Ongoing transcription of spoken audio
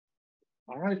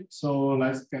All right, so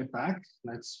let's get back.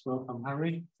 Let's welcome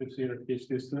Harry, 50-year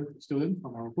PhD student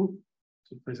from our group,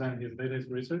 to present his latest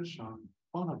research on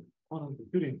quantum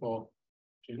computing for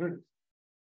machine learning.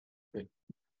 Okay.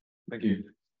 Thank you.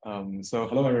 So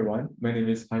hello everyone. My name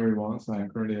is Harry Wang. So I'm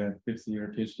currently a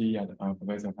 5th-year PhD at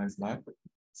Professor Han's lab.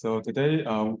 So today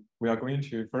we are going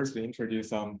to firstly introduce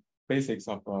some basics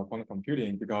of quantum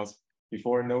computing, because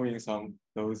before knowing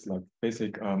those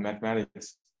basic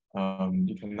mathematics,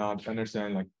 you cannot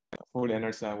fully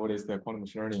understand what is the quantum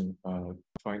machine learning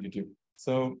trying to do.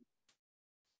 So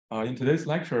in today's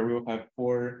lecture, we will have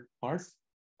 4 parts.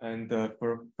 And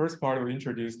for first part, we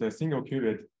introduce the single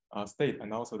qubit state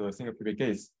and also the single qubit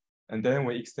gates. And then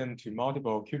we extend to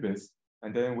multiple qubits.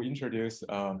 And then we introduce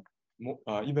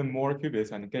even more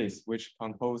qubits and gates, which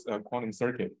compose a quantum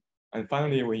circuit. And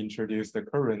finally, we introduce the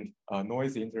current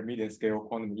noisy intermediate scale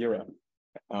quantum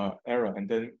era, and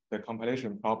then the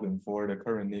compilation problem for the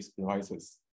current NISQ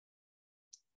devices.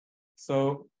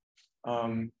 So,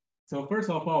 so first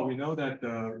of all, we know that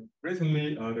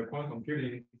recently the quantum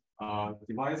computing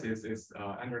devices is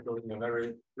undergoing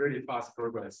a really fast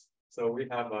progress. So we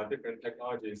have different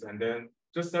technologies, and then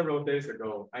just several days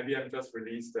ago, IBM just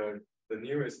released the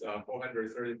newest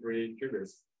 433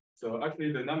 qubits. So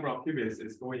actually, the number of qubits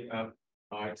is going up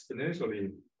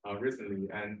exponentially recently,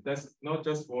 and that's not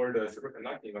just for the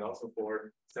superconducting, but also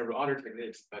for several other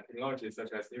technologies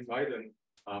such as Newton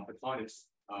photonics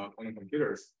quantum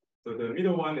computers. So the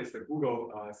middle one is the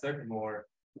Google Sycamore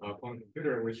quantum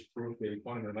computer, which proved the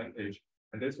quantum advantage,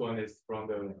 and this one is from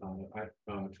the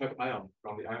trapped ion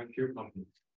from the IonQ company.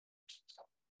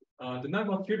 The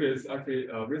number of qubits actually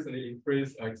recently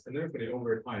increased exponentially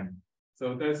over time.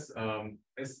 So that's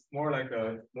it's more like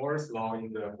a Moore's law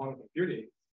in the quantum computing,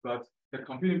 but the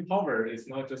computing power is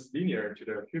not just linear to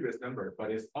the qubits number,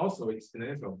 but it's also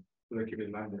exponential to the qubit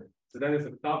number. So that is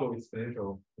a double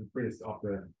exponential increase of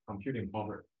the computing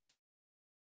power.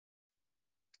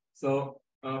 So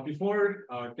before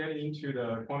getting into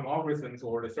the quantum algorithms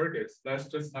or the circuits, let's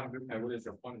just have a look at what is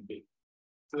a quantum bit.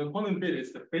 So the quantum bit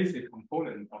is the basic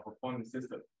component of a quantum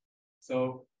system.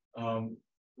 So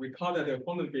we call that a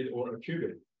quantum bit or a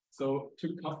qubit. So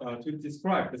to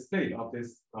describe the state of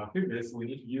this qubits, we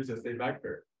need to use a state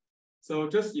vector. So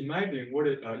just imagine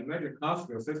imagine a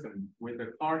classical system with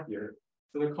a car here.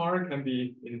 So the car can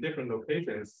be in different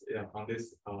locations on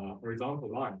this horizontal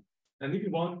line. And if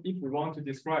we want to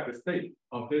describe the state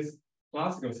of this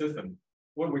classical system,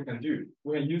 what we can do,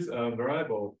 we can use a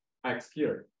variable x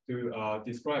here to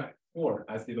describe 4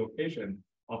 as the location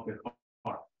of the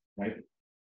car, right?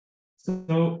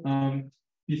 So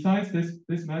besides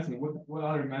this method, what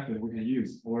other method we can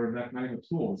use, or mathematical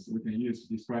tools we can use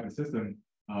to describe the system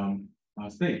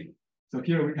state? So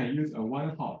here we can use a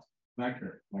one-hot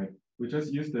vector, right? We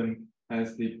just use them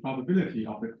as the probability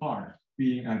of the car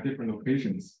being at different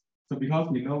locations. So because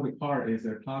we know the car is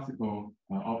a classical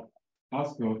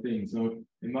thing, so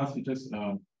it must be just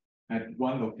at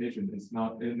one location. It is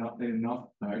not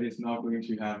going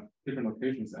to have different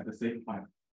locations at the same time.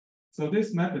 So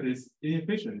this method is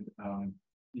inefficient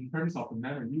in terms of the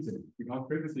memory usage, because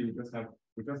previously we just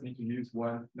need to use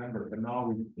one number, but now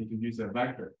we need to use a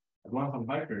vector, a one-hot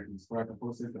vector to describe the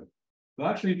whole system. So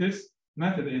actually, this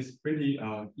method is pretty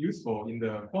useful in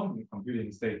the quantum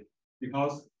computing state,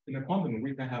 because in the quantum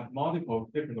we can have multiple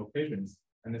different locations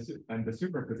and the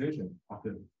superposition of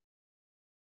them.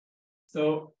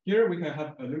 So here we can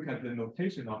have a look at the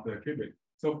notation of the qubit.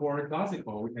 So for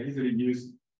classical, we can easily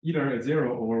use either a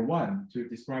 0 or 1 to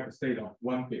describe the state of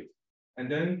one bit. And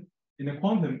then in the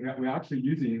quantum, we're actually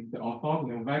using the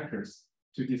orthogonal vectors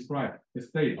to describe the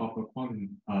state of a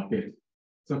quantum bit.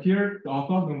 So here, the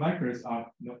orthogonal vectors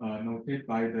are noted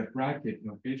by the bracket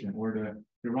notation or the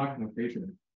Dirac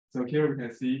notation. So here we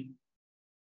can see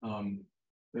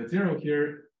the 0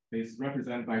 here is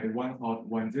represented by the one-hot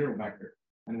 1-0 vector,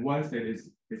 and one state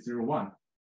is 0-1.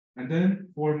 And then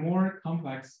for more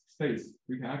complex states,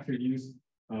 we can actually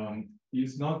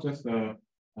use not just the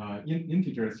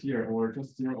integers here or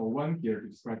just 0 or 1 here to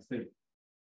describe state.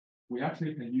 We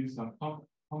actually can use some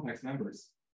complex numbers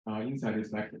inside this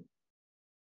vector.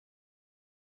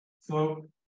 So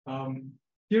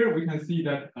here we can see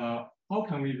that how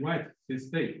can we write this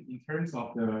state in terms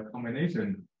of the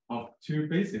combination of 2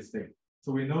 basis states.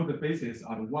 So we know the bases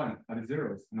are the 1, are the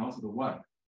zeros, and also the 1,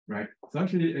 right? So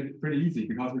actually it's pretty easy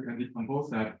because we can decompose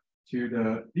that to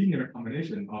the linear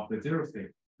combination of the 0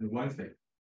 state and 1 state.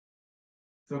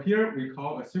 So here we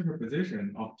call a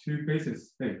superposition of 2 basis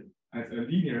states as a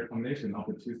linear combination of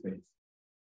the 2 states.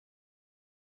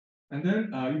 And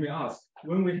then you may ask,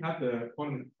 when we have the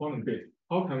quantum bit,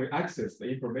 how can we access the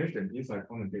information inside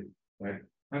quantum bit, right?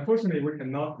 Unfortunately, we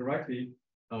cannot directly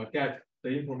get the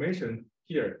information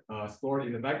here stored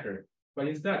in the vector, but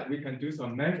instead we can do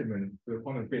some measurement to the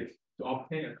quantum bit to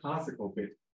obtain a classical bit.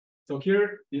 So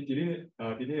here it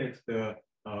delineates the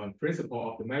principle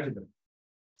of the measurement.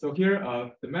 So here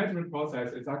the measurement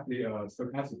process is actually a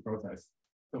stochastic process.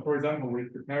 So for example, we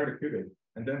prepare the qubit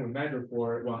and then we measure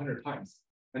for 100 times.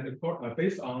 And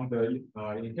based on the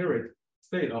inherent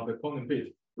state of the quantum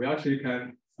bit, we actually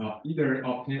can either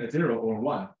obtain a 0 or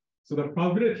 1. So the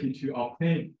probability to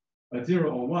obtain a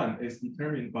 0 or 1 is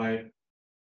determined by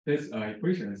this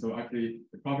equation. So actually,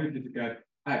 the probability to get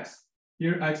x,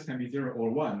 here x can be 0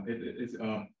 or 1.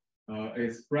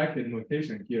 It's bracket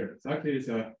notation here. So actually, it's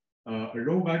a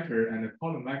row vector and a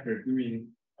column vector doing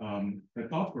the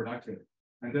dot production.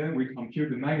 And then we compute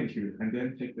the magnitude and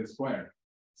then take the square.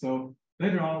 So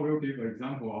later on, we'll give an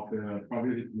example of the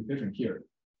probability notation here.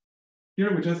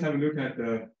 Here, we just have a look at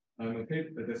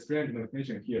the strange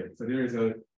notation here. So there is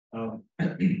a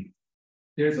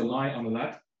there's a line on the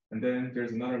left, and then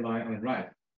there's another line on the right.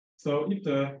 So if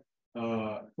the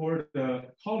for the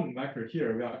column vector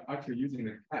here, we are actually using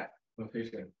the cat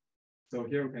notation. So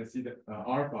here we can see the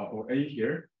alpha or A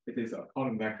here, it is a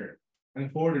column vector. And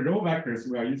for the row vectors,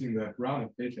 we are using the Brown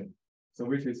notation, so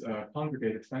which is a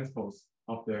conjugate transpose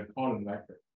of the column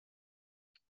vector.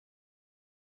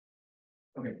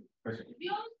 Okay, question.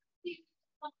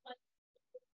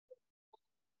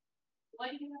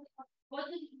 What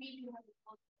does it mean you have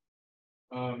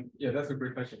a yeah, that's a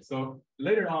great question. So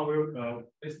later on, we'll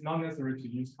it's not necessary to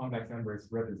use complex numbers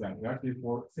to represent. We actually,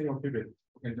 for single qubit,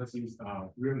 we can just use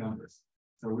real numbers.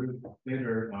 So we'll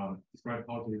later describe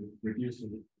how to reduce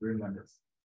real numbers.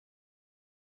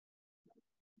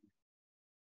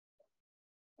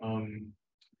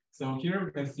 So here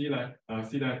we can see that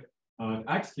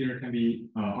x here can be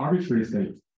arbitrary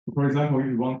state. For example, if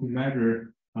you want to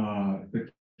measure the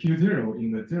Q0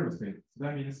 in the 0 state, so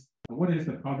that means what is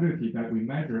the probability that we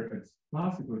measure its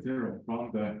classical 0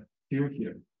 from the Q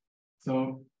here?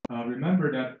 So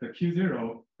remember that the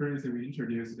Q0 previously we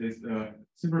introduced is a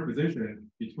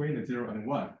superposition between the 0 and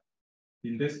 1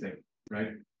 in this state,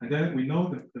 right? And then we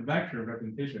know the vector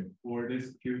representation for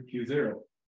this Q0.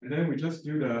 And then we just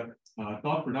do the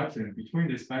dot production between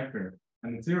this vector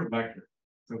and the 0 vector.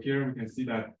 So here we can see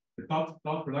that the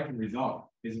dot production result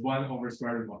is 1 over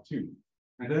square root of 2.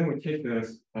 And then we take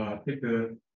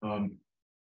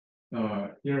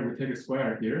here we take a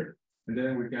square here, and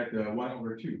then we get the 1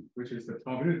 over 2, which is the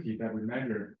probability that we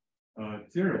measure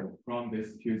 0 from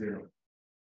this Q0.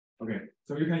 Okay,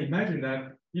 so you can imagine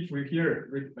that if we here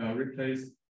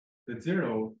replace the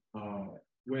 0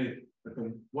 with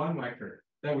the 1 vector,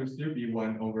 that will still be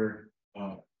 1 over,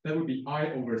 that would be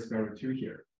I over square root 2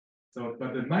 here. So,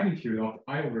 but the magnitude of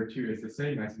I over 2 is the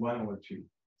same as 1 over 2.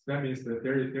 So that means that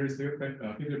there is still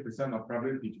 50% of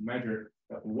probability to measure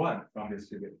 1 from this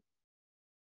qubit.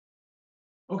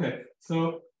 Okay,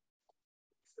 so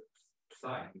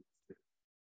Psi.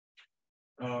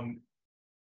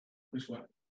 which one?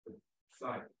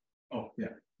 Psi. Oh, yeah.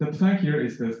 The psi here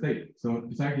is the state. So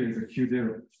psi here is a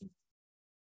Q0.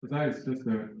 Psi is just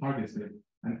the target state,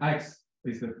 and X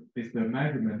is the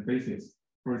measurement basis.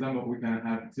 For example, we can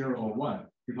have 0 or 1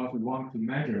 because we want to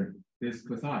measure this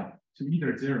psi to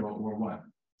either 0 or 1.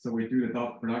 So we do the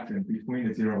dot production between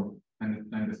the 0 and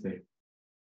the state.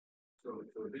 So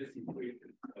this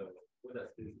equation, what does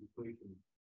this equation,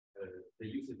 the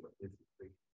usage of this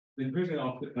equation? The equation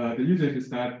of the usage is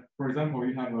that, for example,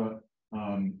 you have a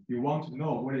you want to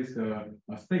know what is the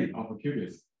state of a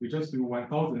qubit. You just do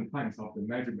 1,000 times of the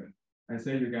measurement, and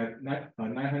say you get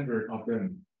 900 of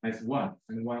them as 1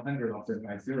 and 100 of them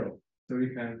as 0. So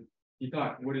you can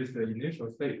deduct what is the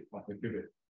initial state of the qubit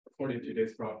according to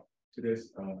this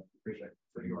equation.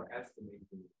 So you are estimating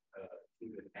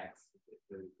qubit X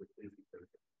with this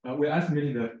equation. We're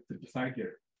estimating the psi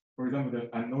here. For example,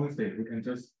 the unknown state, we can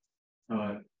just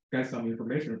get some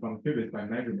information from qubits by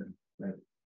measurement, right?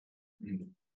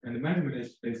 And the measurement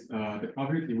is the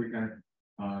probability we can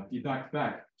deduct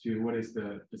back to what is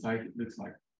the psi looks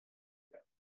like.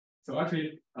 So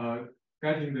actually,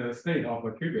 getting the state of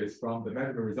a qubit from the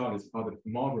measurement result is called the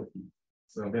homography.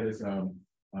 So that is a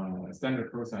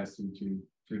standard process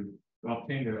to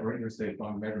obtain the original state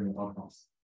from measurement outcomes.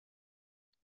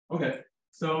 Okay,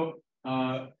 so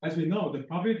as we know, the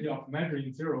probability of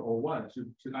measuring 0 or 1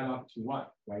 should add up to 1,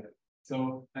 right?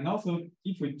 So, and also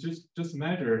if we just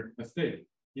measure a state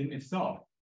in itself,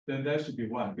 then that should be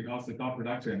 1 because the dot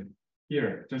production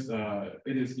here just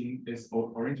it is in its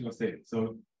original state.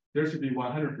 So there should be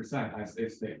 100% as a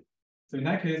state. So in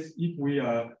that case, if we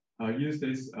use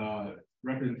this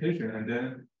representation and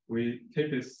then we take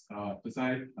this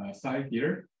side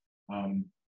here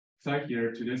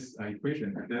to this equation,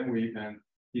 and then we can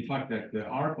deduct that the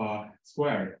alpha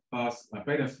squared plus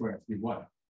beta squared is 1.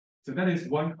 So that is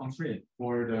one constraint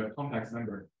for the complex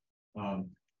number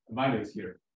values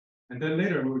here. And then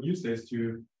later we'll use this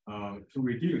to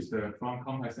reduce the from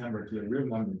complex number to the real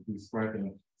number to describe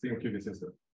the single qubit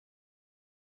system.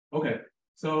 Okay,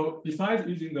 so besides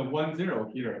using the 1, 0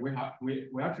 here, we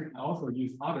actually can also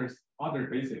use other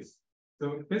bases.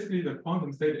 So basically the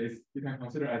quantum state is you can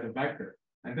consider as a vector,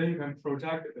 and then you can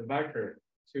project the vector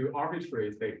to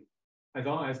arbitrary state as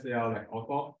long as they are like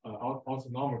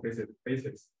orthonormal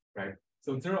bases, right?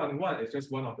 So 0 and 1 is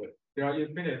just one of it. There are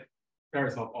infinite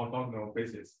pairs of orthogonal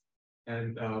bases.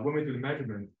 And when we do the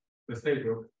measurement, the state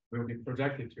will be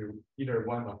projected to either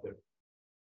one of them.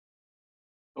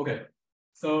 Okay,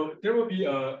 so there will be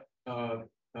a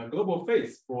global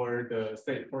phase for the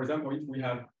state. For example, if we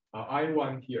have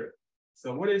I1 here,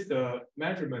 so what is the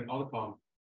measurement outcome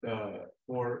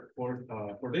for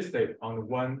this state on the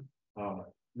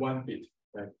one bit,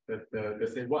 right? The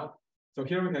state 1. So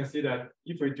here we can see that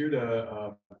if we do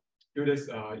this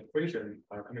equation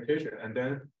commutation, and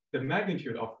then the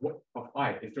magnitude of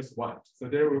I is just 1. So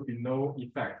there will be no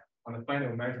effect on the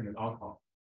final measurement outcome.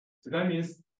 So that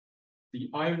means the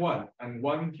I1 and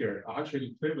 1 here are actually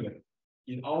equivalent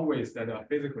in all ways that are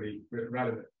physically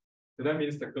relevant. So that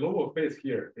means the global phase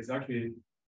here is actually,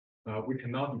 we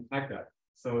cannot detect that.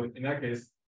 So in that case,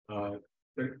 the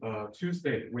two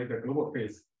state with the global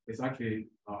phase is actually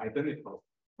identical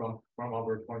from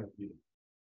our point of view.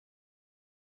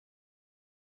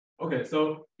 Okay,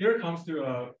 so here comes to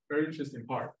a very interesting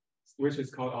part, which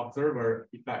is called observer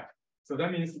effect. So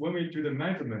that means when we do the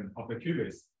measurement of the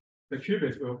qubits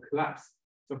will collapse.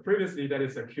 So previously that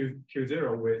is a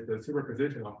Q0 with the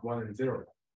superposition of 1 and 0.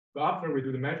 But after we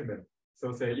do the measurement,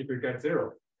 so say if we get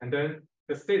 0, and then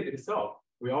the state itself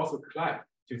will also collapse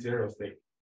to 0 state.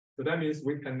 So that means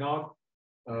we cannot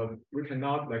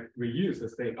like reuse the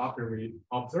state after we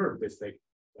observe the state,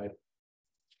 right?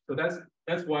 So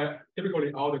that's why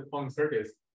typically all the quantum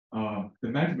circuits, the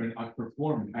measurement are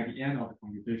performed at the end of the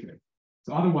computation.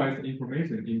 So otherwise, the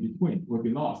information in between will be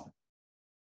lost.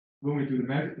 When we do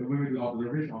the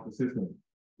observation of the system,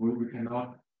 we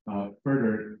cannot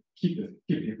further keep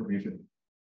the information.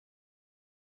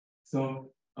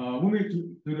 So when we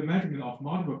do the measurement of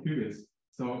multiple qubits,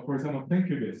 so for example, 10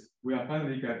 qubits, we are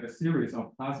finally get a series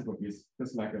of classical bits,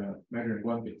 just like measuring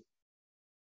 1 bit.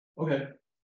 Okay.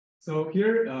 So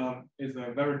here is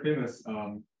a very famous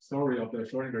story of the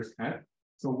Schrodinger's cat.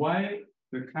 So why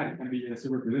the cat can be in a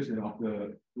superposition of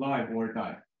the live or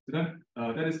die? So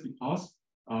that is because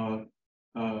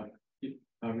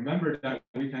remember that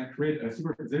we can create a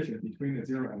superposition between the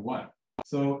 0 and 1.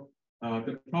 So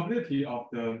the probability of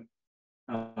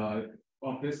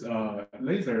this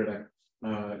laser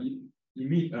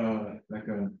emit like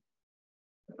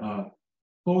a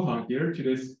photon here to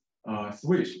this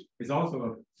switch is also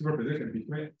a superposition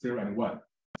between 0 and 1.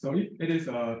 So if it is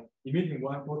emitting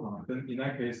one photon, then in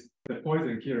that case, the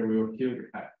poison here will kill the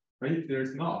cat. But if there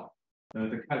is not,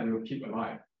 the cat will keep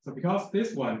alive. So because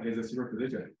this one is a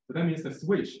superposition, so that means the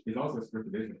switch is also a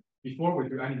superposition. Before we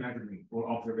do any measurement or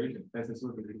observation, that's a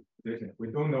superposition. We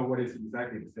don't know what is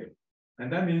exactly the state.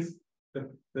 And that means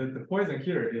the poison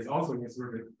here is also in a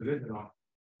superposition of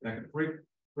like a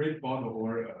brick bottle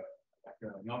or like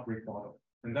a not brick bottle.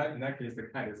 And that in that case, the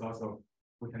cat is also,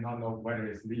 we cannot know whether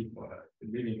it's living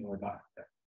or not. Yeah.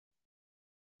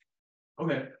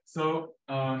 Okay, so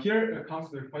here it comes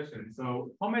to the question.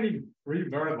 So how many free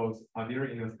variables are there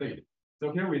in a state?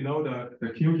 So here we know the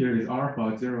Q here is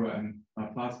alpha 0 and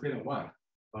plus beta 1.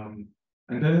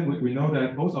 And then we know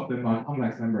that both of them are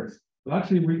complex numbers. But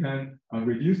actually we can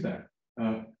reduce that.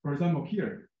 For example,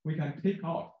 here we can take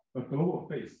out a global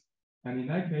phase. And in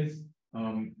that case,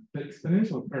 the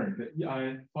exponential term, the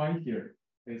EI phi here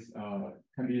is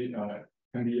can be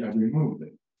removed.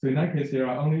 So in that case, there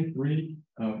are only 3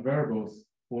 variables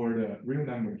for the real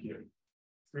number here.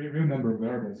 3 real number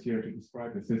variables here to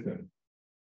describe the system,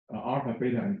 alpha,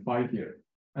 beta, and phi here.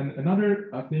 And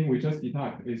another thing we just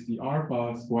deduct is the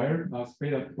alpha squared plus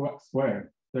beta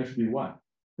squared. That should be 1.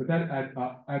 So that add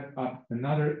up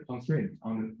another constraint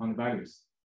on the values.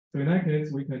 So in that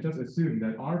case, we can just assume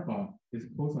that alpha is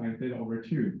cosine theta over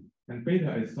 2, and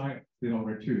beta is sine theta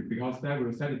over 2, because that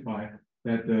will satisfy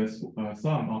that the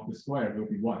sum of the square will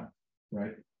be 1,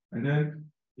 right? And then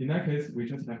in that case, we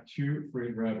just have 2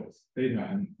 free variables, beta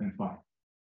and phi.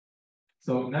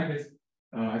 So in that case,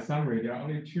 as summary, there are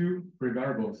only 2 free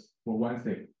variables for one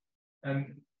state.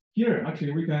 And here,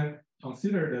 actually, we can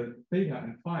consider the beta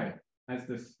and phi as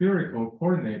the spherical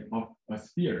coordinate of a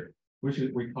sphere, which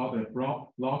is we call the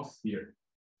log sphere.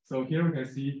 So here we can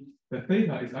see the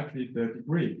theta is actually the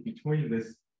degree between this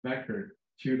vector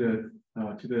to the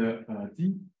z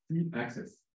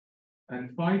axis, and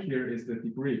phi here is the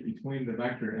degree between the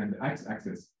vector and the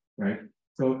x-axis, right?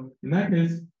 So in that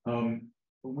case,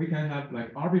 we can have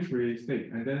like arbitrary state,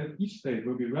 and then each state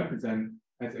will be represented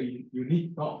as a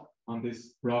unique dot on this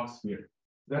log sphere.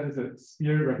 That is a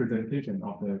sphere representation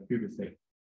of the previous state.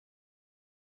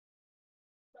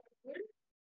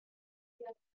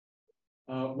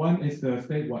 One is the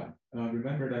state one.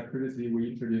 Remember that previously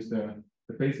we introduced the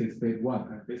basic state one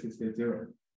and basic state zero.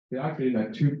 They're actually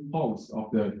like two poles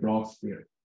of the log sphere.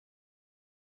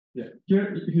 Yeah,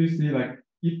 here you see like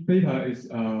if theta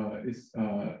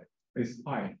is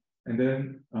pi, and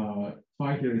then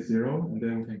phi here is 0, and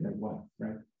then we can get 1,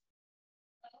 right?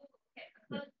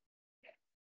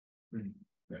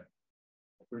 Yeah.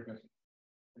 Great question.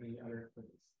 Any other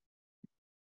questions?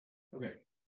 Okay.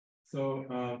 So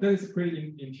that is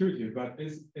pretty intuitive, but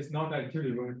it's not that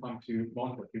intuitive when we come to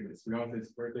multiple qubits, because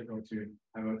it's very difficult to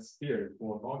have a sphere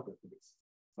for multiple qubits.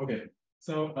 Okay.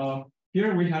 So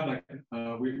here we have like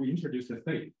we introduced the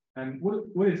state, and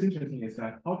what is interesting is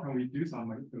that how can we do some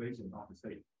manipulation of the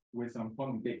state with some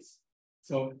quantum gates?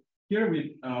 So here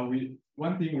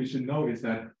one thing we should know is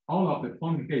that all of the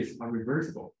quantum gates are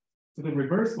reversible. So the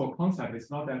reversible concept is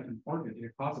not that important in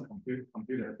a classical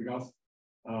computer because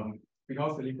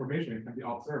the information can be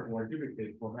observed or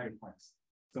duplicated for many times.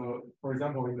 So for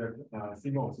example, in the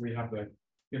CMOS, we have the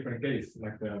different gates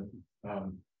like the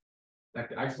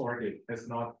XOR gate that's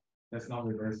not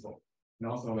reversible, and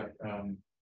also like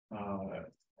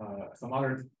some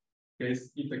other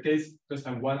gates. If the gates just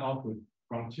have one output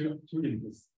from two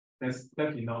inputs, that's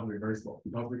definitely not reversible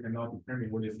because we cannot determine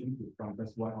what is input from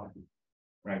just one output,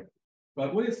 right?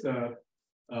 But what is the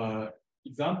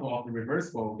example of the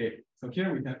reversible gate? So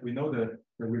here we know the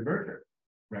reverter,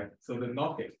 right? So the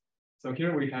NOT gate. So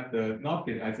here we have the NOT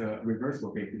gate as a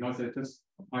reversible gate because it just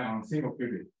apply on single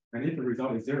qubit. And if the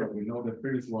result is 0, we know the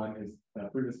previous one is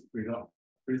previous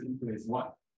input is 1.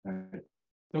 Right?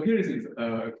 So here is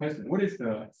a question: what is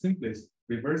the simplest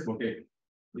reversible gate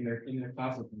in a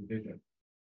classical computation?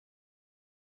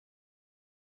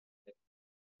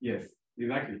 Yes,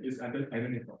 exactly. It's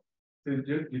identical. So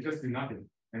you just do nothing,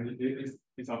 and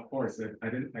it's of course an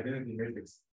identity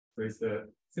matrix. So it's the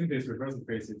simplest reversible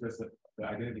gate is just the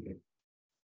identity gate.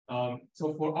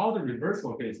 So for all the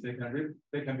reversible gates, they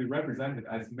can be represented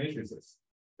as matrices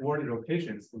or the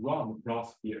locations around the log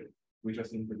sphere we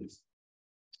just introduced.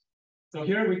 So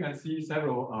here we can see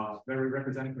several very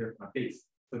representative gates.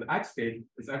 So the X gate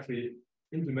is actually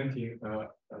implementing a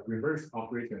reverse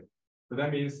operation. So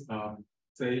that means,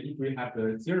 say, if we have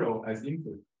the 0 as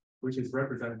input, which is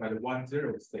represented by the 1,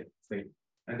 0 state,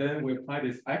 and then we apply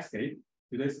this X gate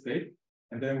to this state,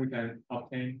 and then we can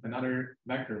obtain another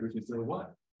vector, which is 0, 1.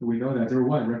 So we know that 0,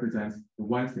 1 represents the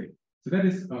 1 state. So that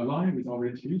is aligned with our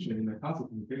intuition in the classical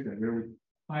computation, where we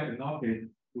apply a NOT gate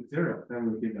with 0, that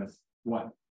will give us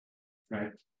 1,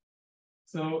 right?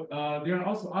 So there are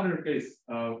also other gates,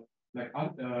 there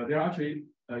are actually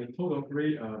in total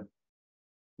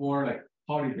 4 like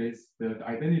poly gates, the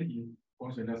identity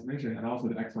function just mentioned, and also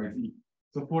the XYZ.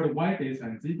 So for the Y gates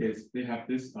and Z gates, they have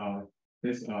this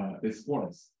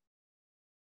forms.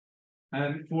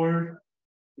 And for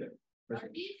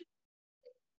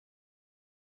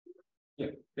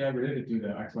they are related to the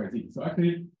XYZ. So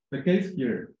actually, the gates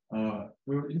here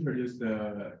will introduce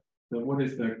what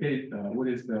is the gate, what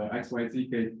is the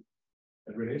XYZ gate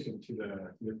relation to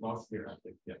the log sphere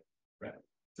update. Yeah, right.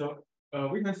 So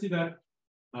we can see that.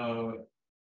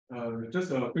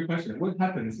 Just a quick question: what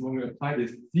happens when we apply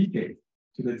this Z gate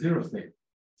to the 0 state?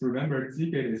 So remember,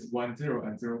 Z gate is 1, 0,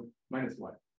 and 0, minus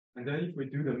 1. And then if we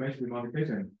do the mesh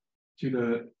modification to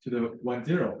the 1,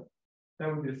 0, that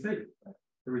will be the same.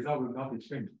 The result will not be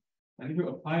changed. And if you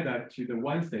apply that to the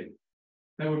 1 state,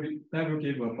 that will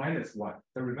give a minus 1.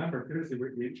 So remember, previously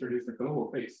we introduced the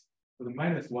global phase. So the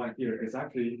minus 1 here is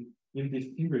actually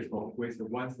indistinguishable with the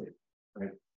 1 state,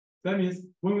 right? That means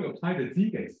when we apply the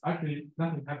Z gates, actually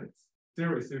nothing happens.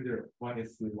 0 is still 0, 1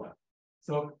 is still 1.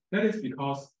 So that is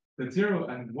because the 0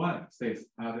 and 1 states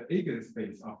are the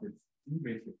eigenstates of the Z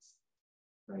matrix,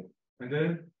 right? And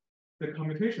then the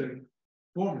commutation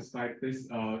forms by this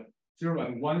 0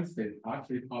 and 1 state are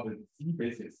actually called the Z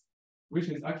basis, which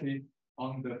is actually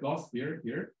on the log sphere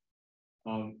here.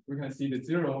 We can see the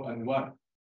 0 and 1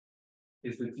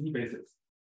 is the Z basis,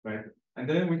 right? And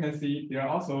then we can see there are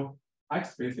also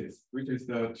X basis, which is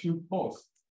the two poles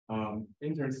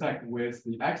intersect with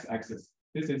the X-axis.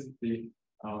 This is the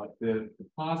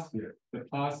plus here, the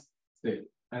plus state,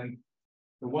 and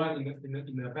the one in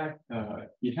the back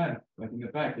behind, like in the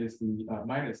back, is the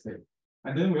minus state.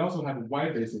 And then we also have a y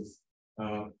basis,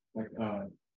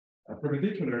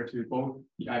 perpendicular to both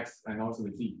the x and also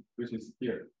the z, which is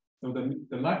here. So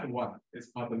the left one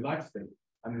is called the left state,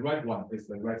 and the right one is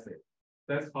the right state.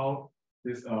 That's how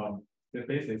this the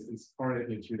basis is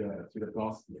correlated to the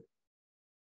gloss here.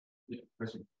 Yeah,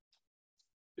 question.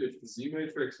 If the Z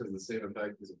matrix has the same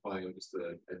effect as applying just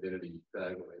the identity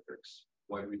diagonal matrix,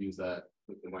 why do we use that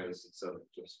with the minus instead of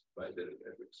just by identity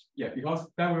matrix? Yeah, because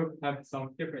that will have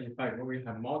some different effect when we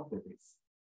have multiple bits.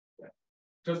 Yeah.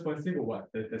 Just for a single one,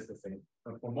 that's the same.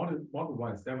 But for multiple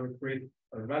ones, that will create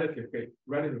a relative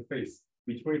phase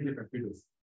between different fields.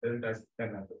 Then that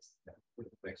matters. Yeah.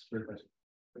 Thanks. Great question.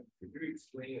 Could you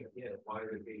explain again why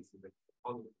the case in the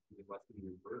quantum must be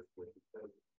reversed?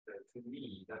 Because to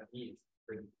me, that means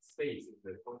the space in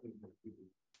the quantum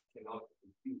computing cannot be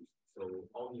confused. So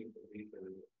all the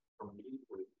information from the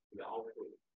input to the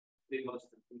output, they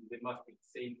must be the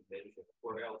same dimension,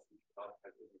 or else we cannot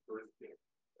have the reverse here.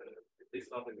 It's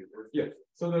not the reverse. Yeah.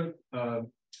 So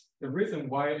the reason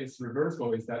why it's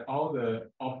reversible is that all the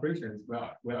operations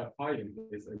we're applying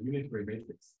is a unitary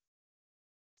matrix.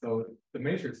 So the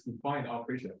matrix defines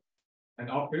operation, and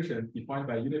operation defined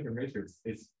by unitary matrix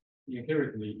is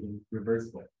inherently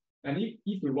reversible. And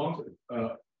if we want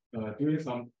to doing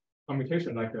some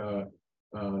commutation like a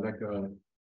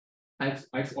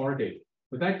XOR gate,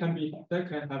 but that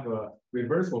can have a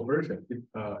reversible version. If,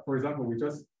 for example, we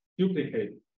just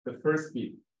duplicate the first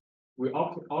bit, we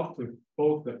output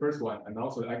both the first one and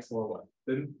also the XOR one.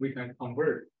 Then we can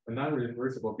convert a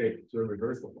non-reversible gate to a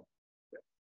reversible one. Yeah.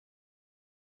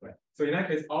 Right. So in that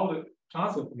case, all the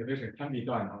transfer computation can be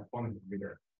done on a quantum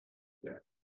computer. Yeah.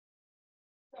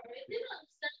 Sorry, I didn't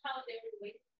understand how they were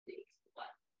related to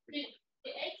the X1. The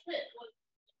X was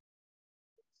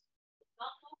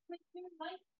not operating,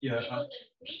 right? Yeah. It was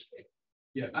a matrix.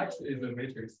 Yeah, X is a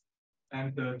matrix,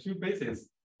 and the two bases,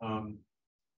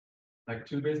 like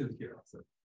two bases here. So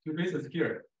two bases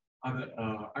here are the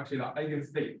actually the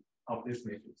eigenstate of this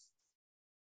matrix.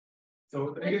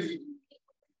 So the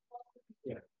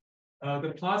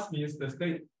the plus means the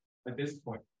state at this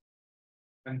point,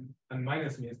 and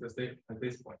minus means the state at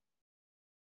this point.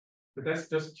 But that's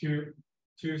just two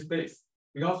states,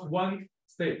 because one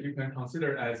state you can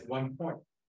consider as one point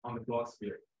on the block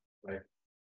sphere, right?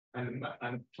 And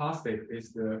plus state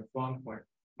is the front point,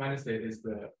 minus state is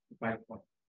the back point.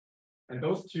 And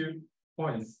those 2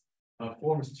 points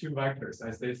forms 2 vectors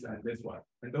as this and this one.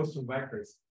 And those 2 vectors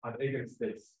are the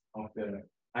eigenstates of the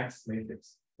X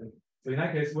matrix. So in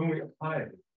that case, when we apply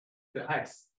the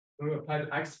X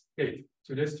gate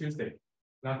to this 2 state,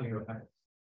 nothing will happen.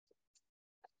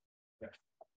 Yeah.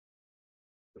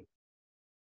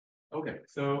 Okay,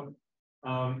 so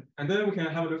and then we can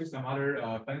have a look at some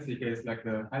other fancy case like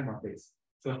the Heimer case.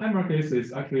 So Heimer case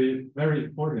is actually very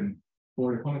important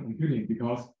for quantum computing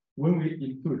because when we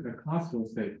include a classical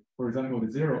state, for example, the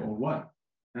 0 or 1,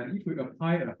 and if we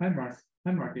apply a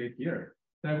Heimer gate here,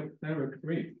 that will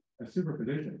create a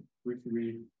superposition, which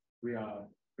we are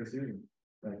pursuing,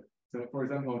 right? So for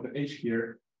example, the H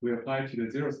here, we apply to the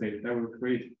 0 state, that will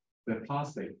create the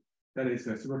plus state. That is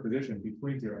a superposition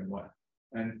between 0 and 1.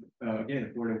 And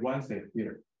again, for the 1 state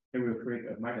here, it will create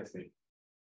a minus state.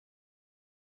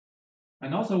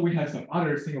 And also we have some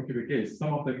other single qubit gates.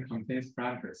 Some of them contains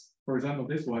parameters. For example,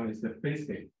 this one is the phase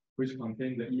gate, which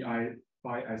contains the EI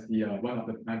phi as the one of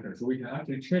the parameters. So we can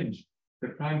actually change the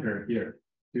parameter here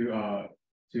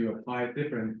to apply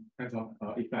different kinds of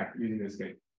effect using this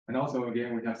gate. And also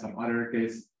again, we have some other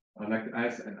gates like the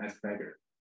S and S dagger.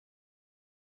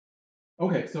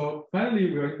 Okay, so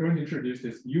finally, we are going to introduce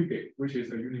this U gate, which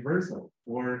is a universal,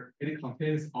 or it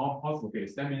contains all possible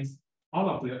gates. That means all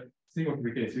of the single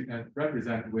qubit gates you can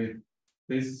represent with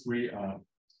these three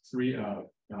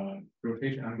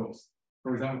rotation angles.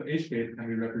 For example, the H gate can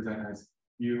be represented as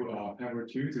U power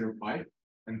 205,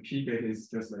 and P gate is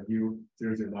just a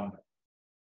U001.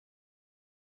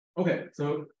 Okay,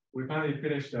 so we finally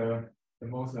finished the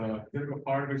most difficult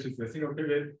part, which is the single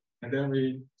qubit. And then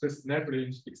we just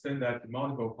naturally extend that to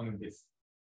multiple quantum bits.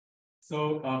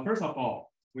 So first of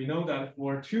all, we know that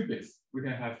for 2 bits, we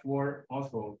can have 4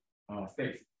 possible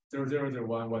states, 0, 0, 0,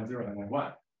 1, 1, 0, and 1,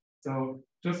 1. So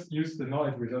just use the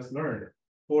knowledge we just learned.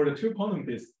 For the 2 quantum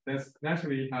bits, let's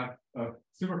naturally have a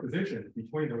superposition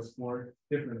between those 4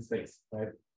 different states, right?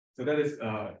 So that is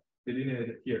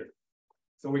delineated here.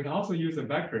 So we can also use a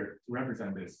vector to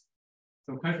represent this.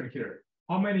 So question here,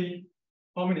 how many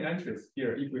entries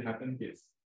here if we have n bits?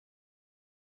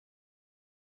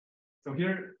 So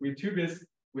here with 2 bits,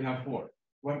 we have 4.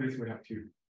 1 bit, we have 2.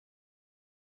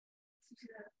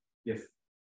 Yes,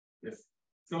 yes.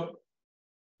 So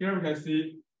here we can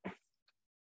see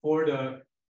for the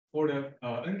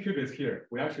n qubits here,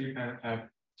 we actually can have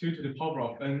 2 to the power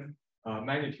of n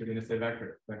magnitude in the state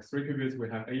vector. Like 3 qubits, we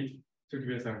have 8, 2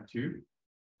 qubits have 2.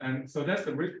 And so that's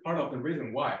the part of the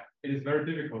reason why it is very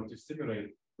difficult to simulate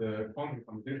the quantum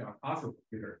computation on classical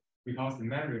computer, because the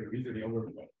memory will easily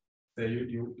overflow. Say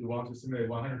you want to simulate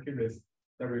 100 qubits,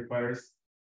 that requires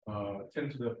 10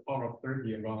 to the power of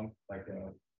 30 around like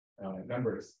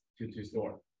numbers to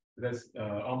store. That's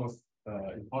almost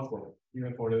impossible,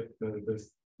 even for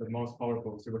the most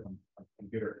powerful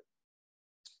supercomputer.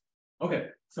 Okay,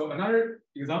 so another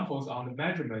examples on the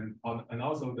measurement and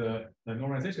also the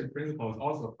normalization principles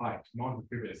also apply to multiple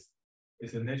qubits.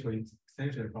 It's a natural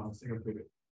extension from a single qubit.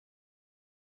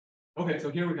 Okay, so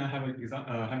here we can have a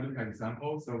look at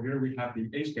example. So here we have the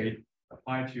H gate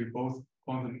applied to both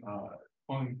quantum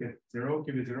gate 0,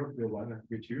 qubit 0, qubit 1, and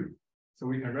qubit 2. So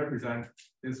we can represent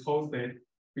this whole state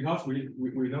because we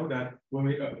know that when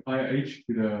we apply H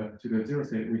to the 0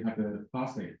 state, we have the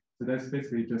plus state. So that's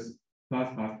basically just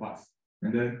plus plus plus,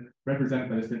 and then represented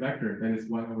by the state vector that is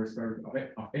 1 over square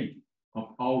root of 8 of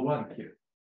all 1 here.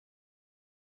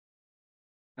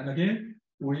 And again,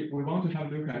 we want to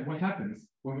have a look at what happens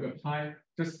when we apply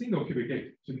just single qubit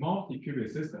gate to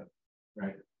multi-qubit system,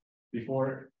 right?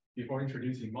 Before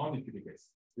introducing multi-qubit gates,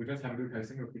 we just have a look at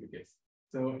single qubit gates.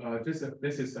 So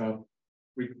this is a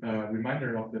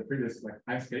reminder of the previous like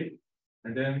X gate,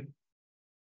 and then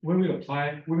when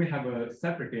we have a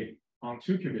separate gate on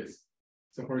 2 qubits.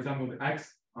 So for example, the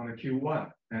X on the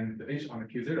Q1 and the H on the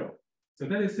Q0. So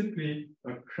that is simply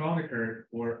a Kronecker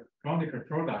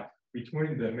product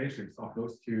between the matrix of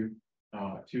those two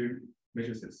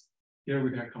matrices. Here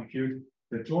we can compute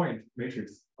the joint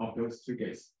matrix of those 2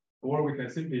 gates, or we can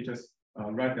simply just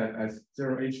write that as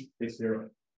 0H H0,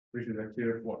 which is a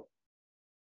clear form.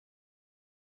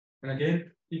 And again,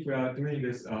 if we are doing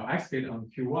this X gate on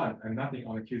Q1 and nothing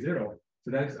on the Q0,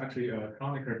 so that is actually a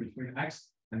Kronecker between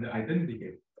X and the identity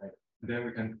gate, right? And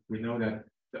then we know that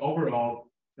the overall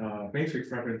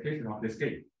matrix representation of this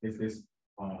gate is this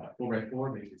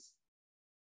 4x4 matrix.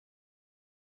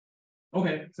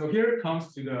 Okay, so here it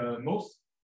comes to the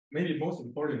maybe most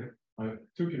important 2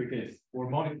 qubit gates or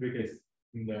multi-qubit gates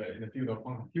in the field of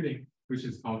quantum computing, which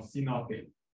is called C0 gate.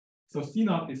 So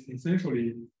C0 is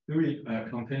essentially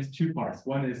contains 2 parts.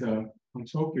 One is a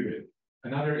control qubit,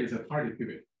 another is a target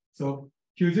qubit. So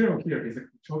Q0 here is a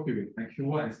control qubit and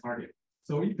Q1 is target.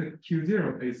 So if the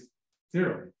Q0 is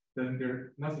 0,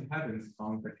 then nothing happens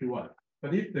on the Q1.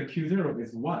 But if the Q0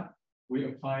 is 1, we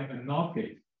apply a NOT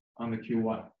gate on the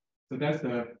Q1. So that's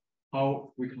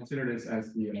how we consider this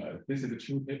as this is the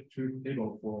truth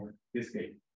table for this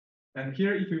gate. And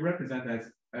here, if we represent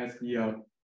as the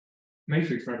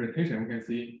matrix representation, we can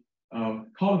see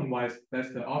column-wise,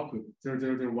 that's the output 0,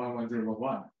 0, 0, 1, 1, 0, 1,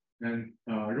 1. And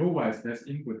row-wise, that's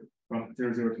input from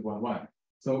 0, 0 to 1, 1.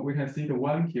 So we can see the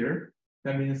 1 here.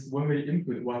 That means when we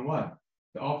input 1, 1,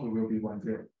 the output will be 1,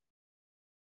 0.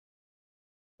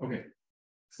 Okay,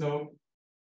 so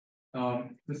the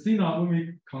C0, when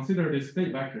we consider the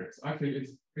state vectors, actually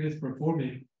it is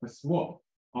performing a swap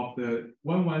of the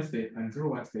 1, 1 state and 0,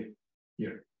 1 state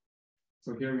here.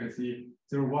 So here we can see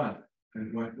 0, 1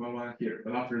 and 1, 1 here.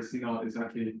 But after C0 is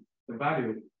actually the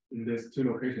value in these 2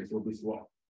 locations will be swapped.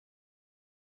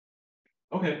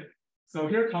 Okay, so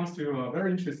here comes to a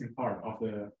very interesting part of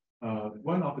the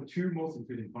one of the 2 most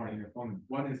interesting part in the quantum.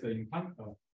 One is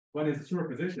the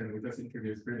superposition we just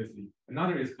introduced previously.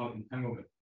 Another is called entanglement.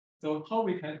 So how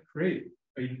we can create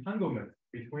an entanglement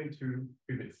between 2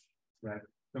 qubits, right?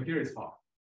 So here is how.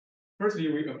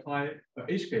 Firstly, we apply a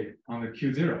H gate on the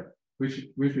Q0, which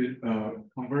will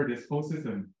convert this whole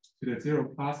system to the 0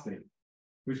 plus state,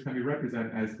 which can be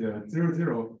represented as the 0,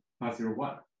 0 plus 0,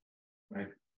 1, right?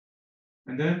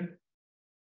 And then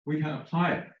we can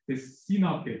apply this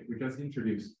C0 gate we just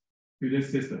introduced to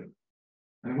this system.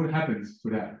 And what happens to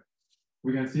that?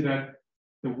 We can see that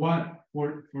the 1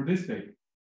 for this state,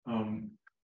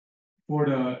 for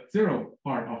the 0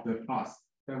 part of the plus,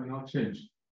 that will not change.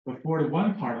 But for the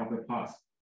 1 part of the plus,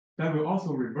 that will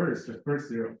also reverse the first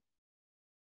 0.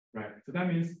 Right. So that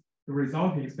means the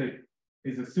resulting state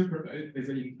is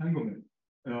an entanglement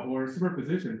or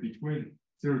superposition between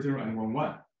 0, 0 and 1,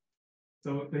 1.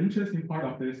 So the interesting part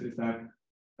of this is that,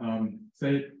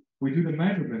 say, we do the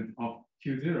measurement of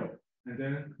Q0, and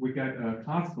then we get a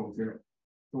classical 0.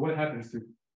 So what happens to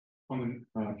quantum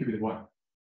qubit 1?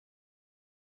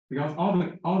 Because all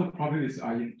the probabilities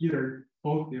are in either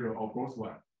both 0 or both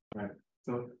 1, right?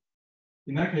 So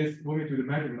in that case, when we do the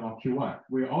measurement of Q1,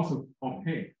 we also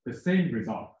obtain the same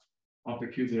result of the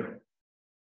Q0.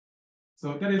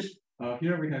 So that is,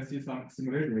 here we can see some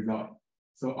simulation result.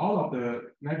 So all of the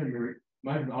measurement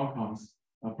outcomes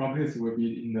probability will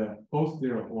be in the both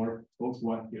 0 or both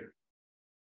 1 here.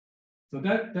 So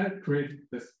that creates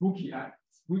the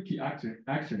spooky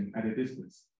action at a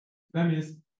distance. That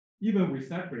means even we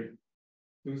separate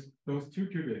those two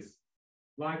qubits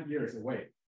light years away,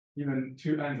 even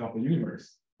two ends of the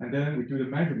universe, and then we do the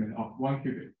measurement of one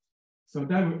qubit. So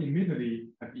that will immediately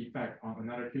have effect on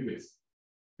another qubit,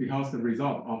 because the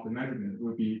result of the measurement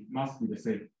must be the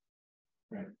same,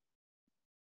 right?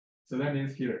 So that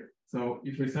means here, so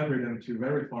if we separate them to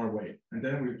very far away, and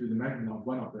then we do the measurement of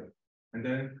one of them, and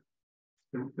then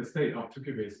the state of two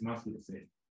qubits must be the same.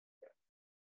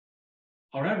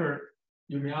 However,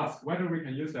 you may ask whether we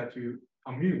can use that to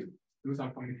do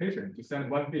some communication, to send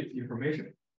one bit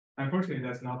information. Unfortunately,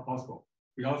 that's not possible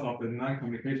because of the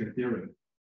non-communication theorem.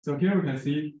 So here we can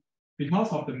see,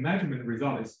 because of the measurement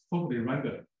result is totally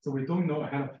random, so we don't know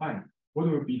ahead of time what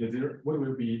will be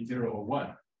 0 or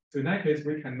 1. So in that case,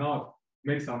 we cannot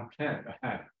make some plan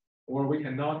ahead, or we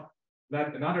cannot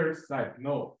let another side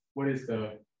know what is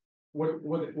the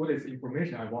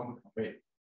information I want to convey.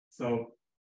 So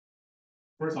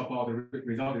first of all, the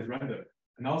result is random,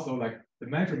 and also like the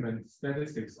measurement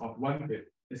statistics of one bit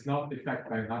is not affected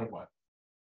by another one.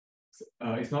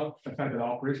 It's not affected the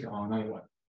operation on another one.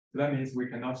 So that means we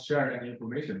cannot share any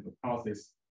information across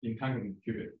this entanglement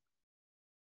qubit.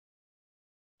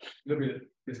 A little bit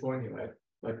disappointing, right?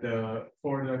 But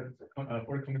for the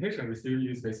computation, we still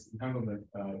use this entanglement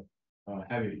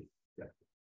heavily. Yeah.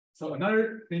 So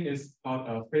another thing is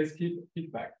called phase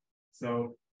feedback.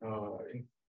 So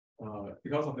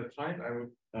because of the time, I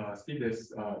would skip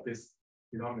this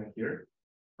phenomenon here.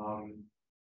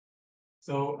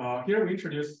 So here we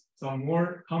introduce some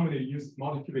more commonly used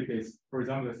multi-qubit gates. For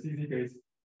example, the CZ gates,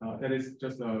 that is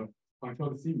just a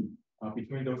controlled C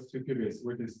between those two qubits,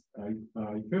 which is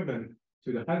equivalent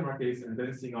to the Hadamard gates and then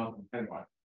C0 and Hadamard.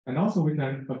 And also we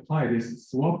can apply this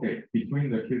swap gate between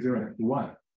the Q0 and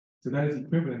Q1. So that is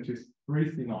equivalent to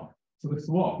 3 C0. So the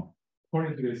swap,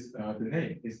 according to this the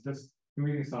name, is just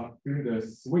doing the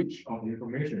switch of the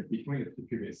information between the two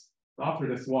qubits. So after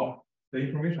the swap, the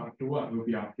information on Q1 will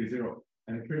be on Q0,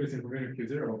 and the previous information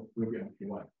Q0 will be on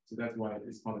Q1. So that's why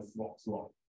it's called a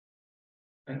swap.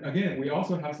 And again, we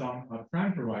also have some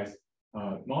parameterized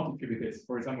multi-qubit gates.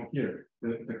 For example, here,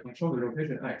 the controller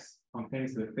rotation X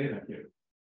contains the data here.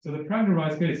 So the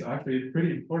parameterized gates are actually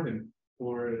pretty important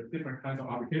for different kinds of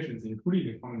applications,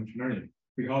 including quantum learning,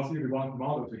 because if we want the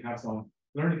model to have some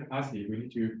learning capacity, we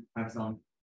need to have some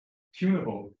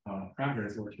tunable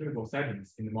parameters or tunable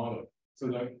settings in the model. So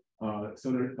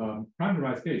the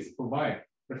parameterized gates provide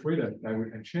the freedom that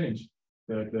we can change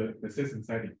the system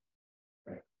setting.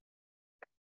 Right.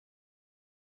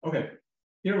 Okay,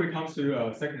 here we come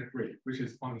to second degree, which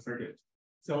is quantum circuit.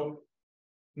 So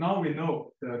now we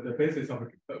know the basis of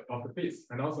the bits,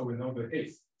 and also we know the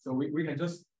gates. So we can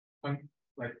just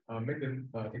make them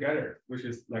together, which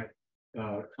is like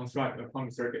construct a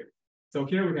quantum circuit. So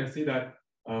here we can see that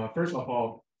first of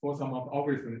all, for some of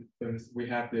algorithms, we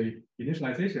have the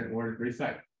initialization or the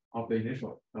reset of the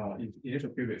initial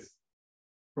qubits.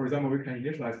 For example, we can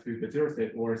initialize to the 0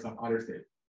 state or some other state.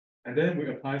 And then we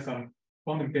apply some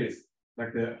quantum gates,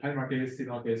 like the Hadamard gates,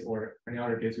 C0 gates, or any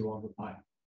other gates you want to apply.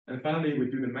 And finally, we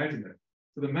do the measurement.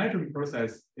 So the measurement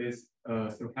process is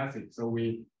stochastic. So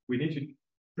we need to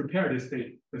prepare this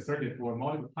state, the circuit, for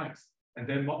multiple times, and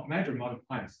then measure multiple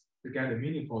times to get a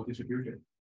meaningful distribution.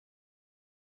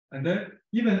 And then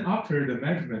even after the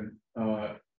measurement,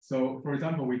 so for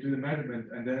example, we do the measurement,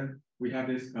 and then we have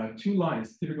this two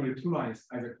lines, typically two lines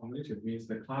as a combination means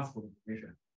the classical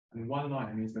information, and one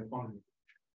line means the quantum information.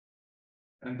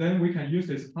 And then we can use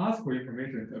this classical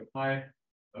information to apply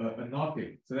a NOT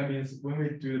gate. So that means when we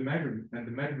do the measurement and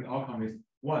the measurement outcome is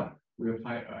 1, we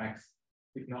apply a X.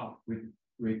 If not, we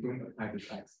don't apply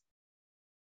this X.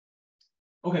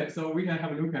 Okay, so we can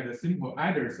have a look at the simple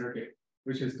adder circuit,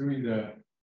 which is doing the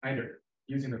adder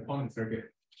using the quantum circuit.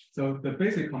 So the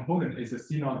basic component is a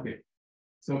C0 gate.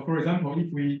 So for example,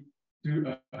 if we do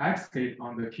an X gate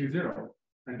on the Q0,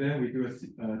 and then we do a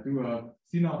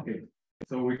C0 gate,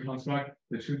 so we construct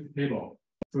the truth table.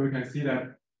 So we can see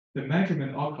that the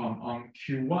measurement outcome on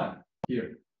Q1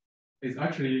 here is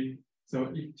actually, so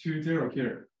if 2, 0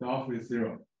 here, the output is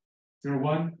 0. 0,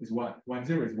 1 is 1, 1,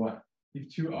 0 is 1.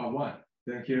 If 2 are 1,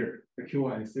 then here the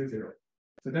Q1 is still 0.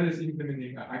 So that is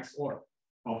implementing an XOR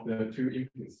of the two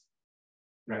inputs,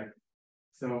 right?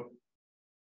 So,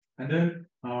 and then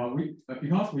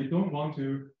because we don't want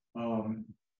to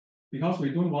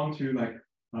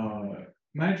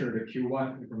measure the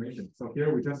Q1 information. So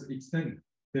here we just extend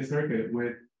the circuit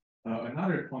with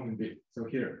another quantum bit. So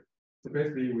here, so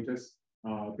basically we just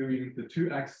doing the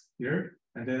 2x here,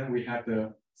 and then we have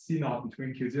the C0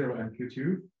 between Q0 and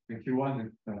Q2, and Q1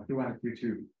 and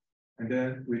Q2, and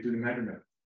then we do the measurement.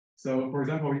 So for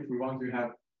example, if we want to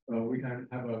have, we can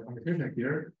have a computation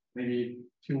here, maybe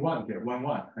Q1 here, 1,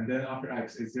 1, and then after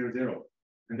x is 0, 0,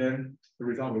 and then the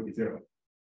result will be 0.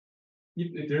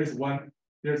 If there's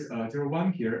 0,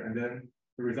 1 here, and then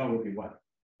the result will be 1.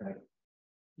 Right?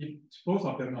 If both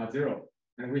of them are 0,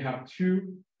 and we have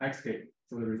 2 xk,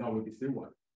 so the result will be still 1.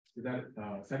 So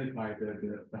that satisfies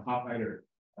the half adder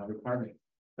requirement.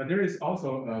 But there is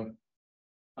also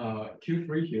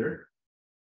Q3 here.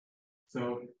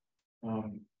 So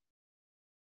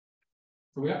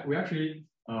we actually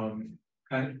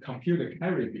can compute the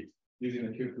carry bit using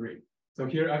the Q3. So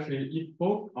here actually, if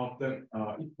both of them,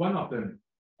 if one of them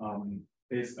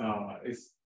is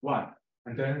 1,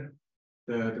 and then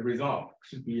the result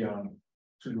should be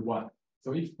 1.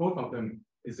 So if both of them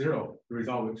is 0, the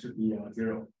result should be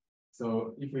 0.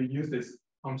 So if we use this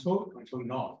control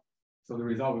not, so the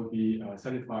result will be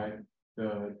satisfy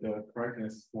the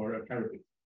correctness for a carry bit.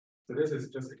 So this is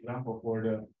just an example for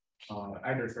the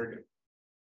adder circuit.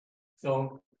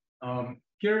 So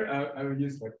here I will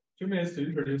use like 2 minutes to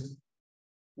introduce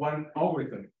one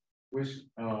algorithm, which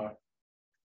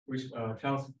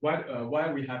tells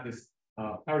why we have this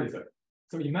parallelism.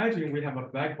 So imagine we have a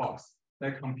black box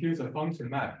that computes a function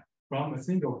map from a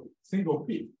single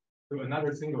bit to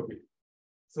another single bit.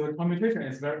 So the computation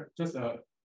is just a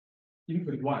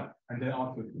input 1 and then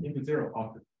output input 0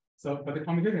 output. So but the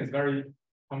computation is very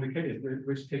complicated,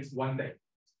 which takes 1 day.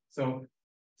 So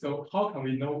how can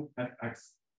we know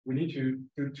fx? We need to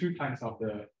do 2 times of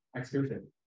the execution.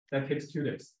 That takes 2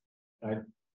 days, right?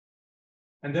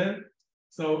 And then,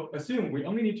 so assume we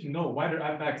only need to know whether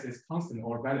fx is constant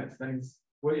or balanced. That means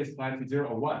when it's applied to 0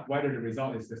 or 1, whether the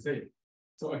result is the same.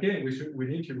 So again, we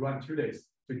need to run 2 days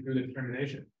to do the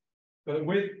determination. But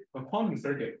with a quantum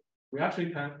circuit, we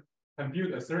actually can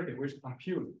build a circuit which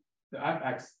computes the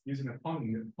fx using a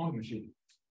quantum machine.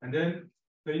 And then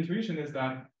the intuition is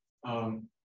that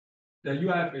the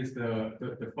UF is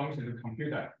the function to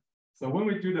compute that. So when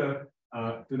we do the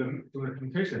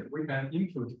computation, we can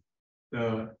input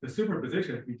the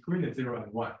superposition between the 0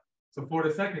 and 1. So for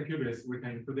the second qubits, we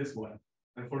can include this one,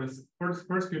 and for the first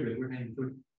qubit, we can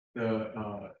include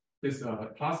this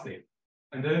class state,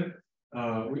 and then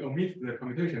we omit the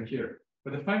computation here.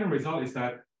 But the final result is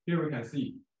that here we can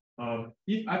see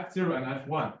if f0 and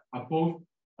f1 are both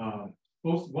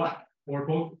 1 or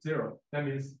both 0, that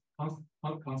means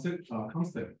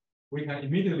constant. We can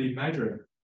immediately measure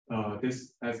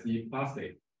this as the plus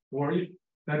state, or if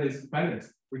that is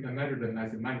balanced, we can measure them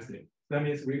as a minus state. That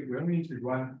means we only need to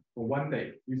run for 1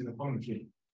 day using the quantum machine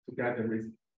to get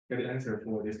the answer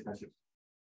for this question.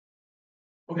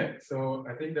 Okay, so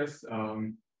I think that's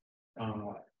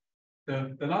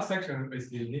the last section is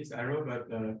the next error, but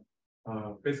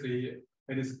basically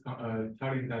it is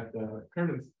telling that the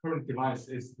current device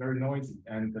is very noisy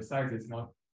and the size is not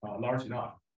large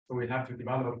enough. So we have to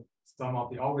develop some of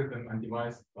the algorithm and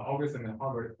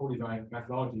hardware co-design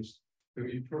methodologies to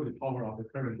improve the power of the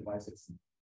current devices.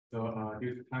 So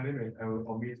due to time limit, I will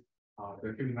omit the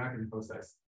qubit mapping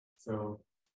process. So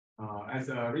as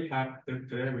a recap,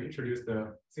 today we introduced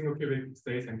the single qubit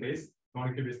states and gates,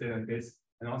 multi-qubit state and gates,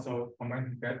 and also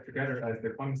combine together as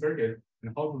the quantum circuit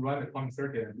and how to run the quantum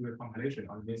circuit and do the compilation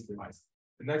on this device.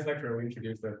 The next lecture we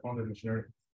introduce the quantum machinery.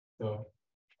 So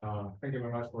thank you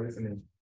very much for listening.